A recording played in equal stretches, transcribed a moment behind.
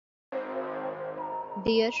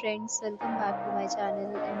Dear friends, welcome back to my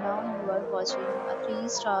channel and now you are watching a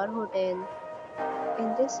 3-star hotel.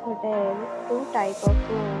 In this hotel, two type of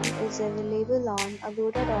room is available on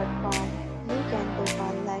agoda.com. You can book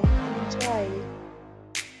online and enjoy it.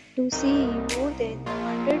 To see more than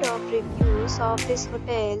 100 of reviews of this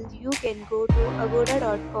hotel, you can go to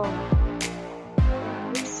agoda.com.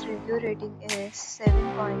 Its review rating is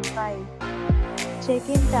 7.5.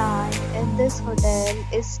 Check-in time in this hotel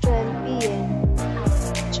is 12 p.m.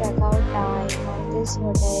 Checkout time on this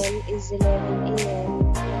hotel is 11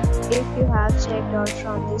 a.m. If you have checked out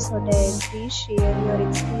from this hotel, please share your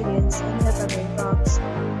experience in the comment box. For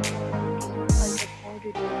more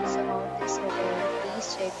details about this hotel,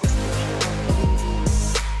 please check description of the video.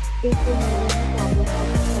 If you have any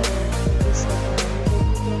problem in this hotel, then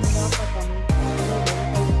you can drop a comment and we will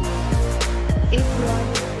help you. If you are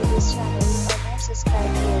new to this channel or not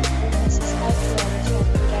subscribed yet, then subscribe to our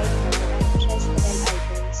channel right now and press the bell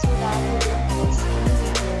icon so that you don't miss any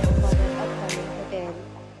video for the upcoming hotel.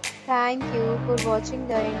 Thank you for watching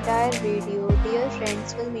the entire video. Dear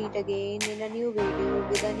friends, will meet again in a new video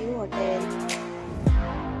with a new hotel.